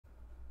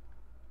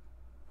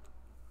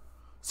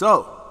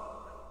So,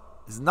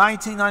 it's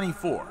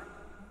 1994.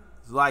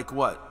 It's like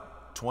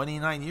what,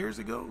 29 years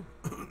ago?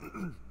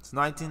 It's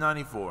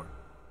 1994.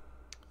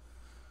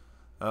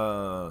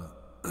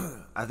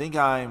 I think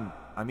I'm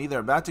either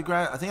about to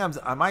grad.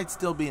 I might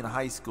still be in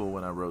high school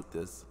when I wrote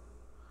this.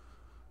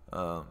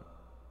 So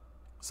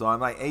I'm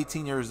like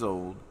 18 years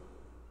old.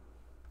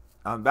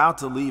 I'm about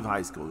to leave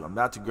high school. I'm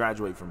about to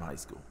graduate from high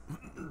school.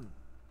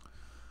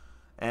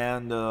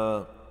 And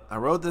I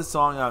wrote this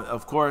song.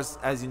 Of course,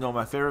 as you know,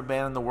 my favorite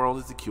band in the world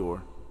is The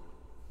Cure.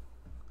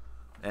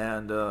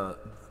 And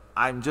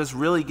I'm just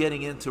really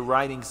getting into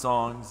writing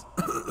songs.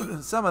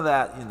 Some of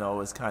that,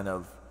 is kind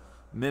of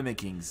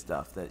mimicking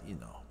stuff that,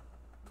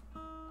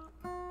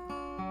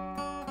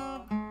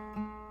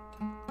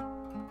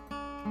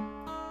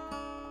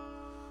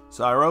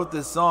 So I wrote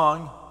this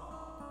song.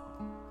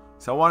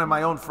 So I wanted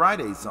my own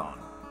Friday song.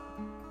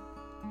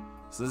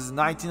 So this is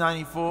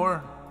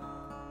 1994.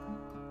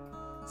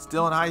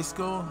 Still in high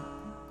school.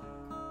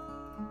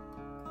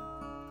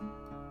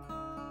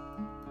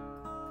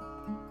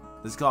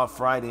 This is called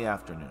Friday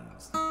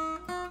Afternoons.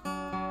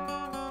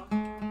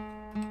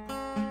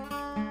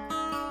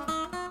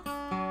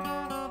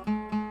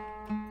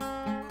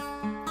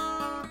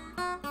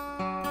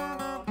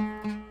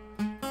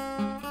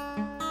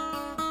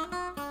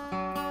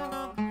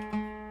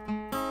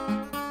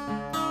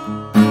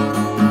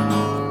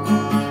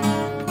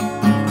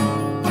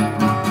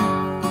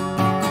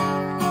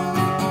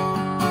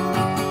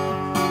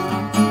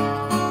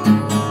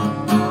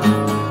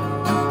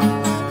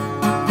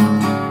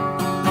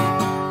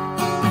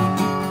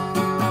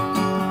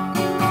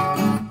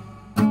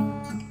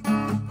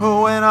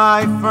 When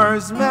I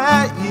first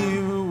met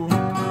you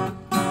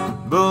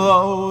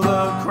below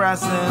the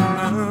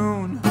crescent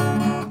moon,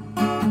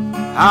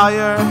 how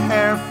your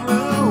hair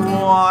flew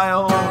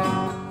wild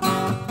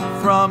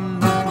from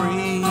the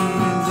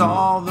breeze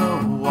all the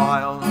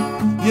while.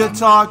 You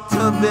talked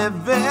to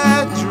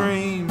vivid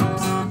dreams,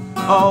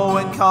 oh,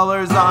 in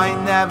colors I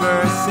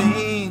never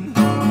seen.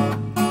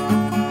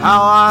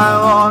 How I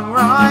long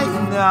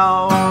right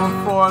now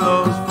for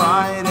those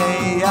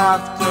Friday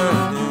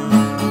afternoons.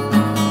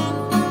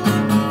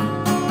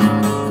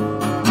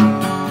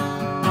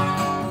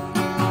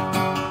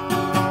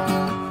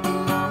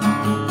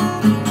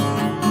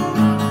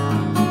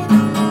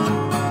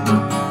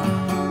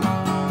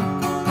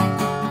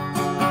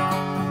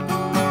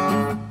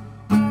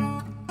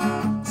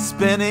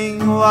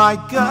 Spinning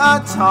like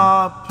a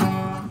top,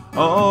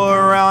 oh,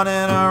 around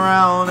and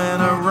around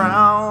and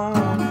around,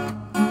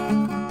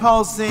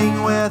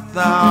 pulsing with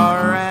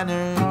our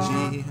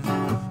energy,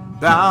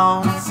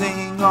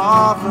 bouncing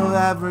off of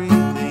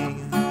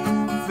everything,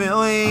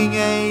 feeling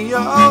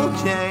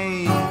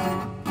a-okay,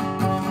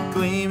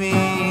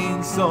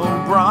 gleaming so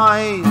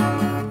bright.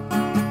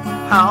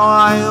 How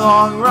I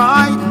long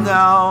right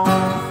now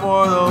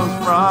for those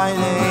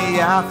Friday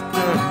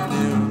afternoons.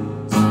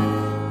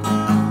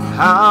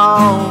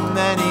 How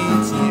many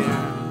tears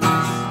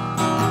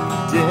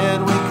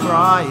did we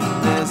cry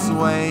this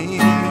way,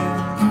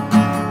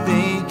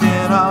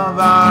 thinking of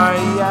our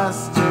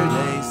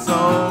yesterday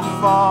so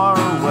far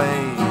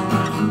away?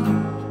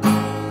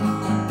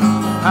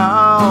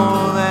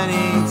 How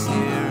many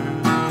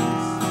tears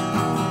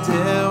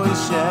did we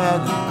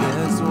shed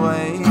this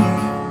way,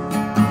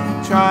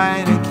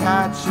 trying to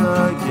catch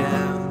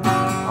again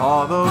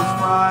all those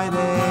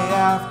Friday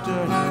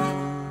afternoons?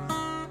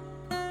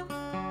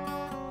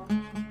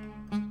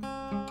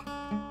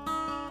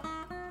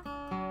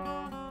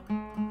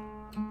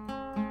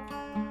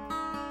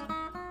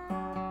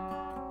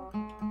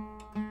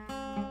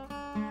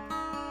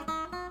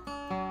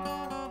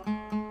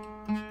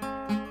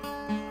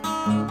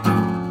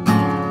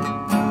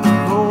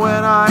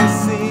 When I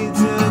see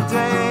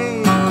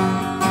today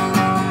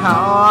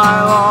how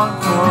I long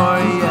for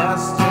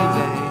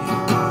yesterday,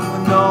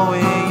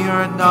 knowing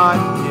you're not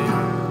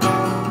here,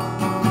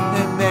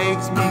 it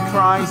makes me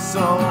cry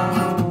so.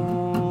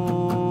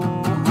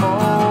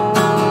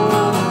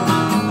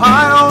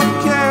 I don't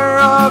care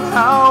of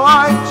how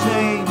I've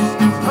changed,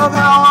 of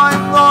how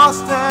I'm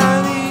lost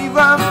and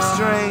even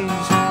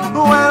strange.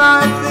 When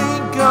I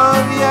think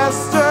of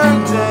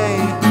yesterday,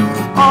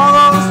 all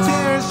those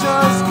tears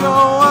just go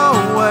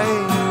away.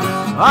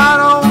 I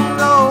don't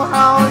know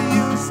how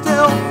you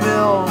still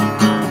feel,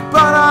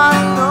 but I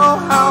know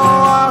how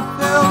I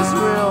feel's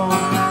real.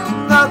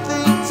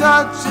 Nothing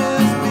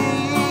touches me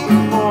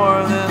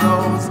more than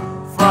those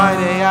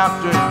Friday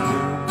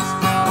afternoons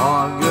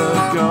long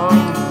ago.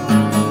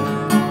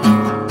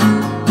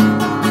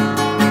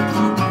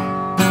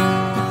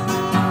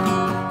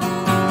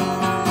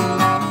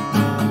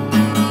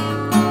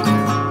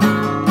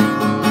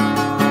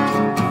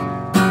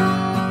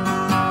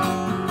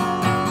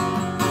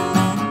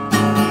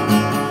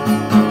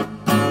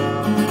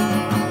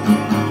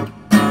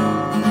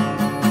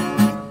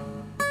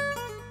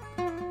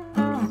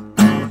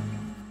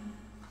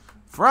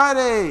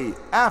 Friday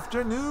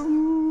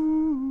afternoon.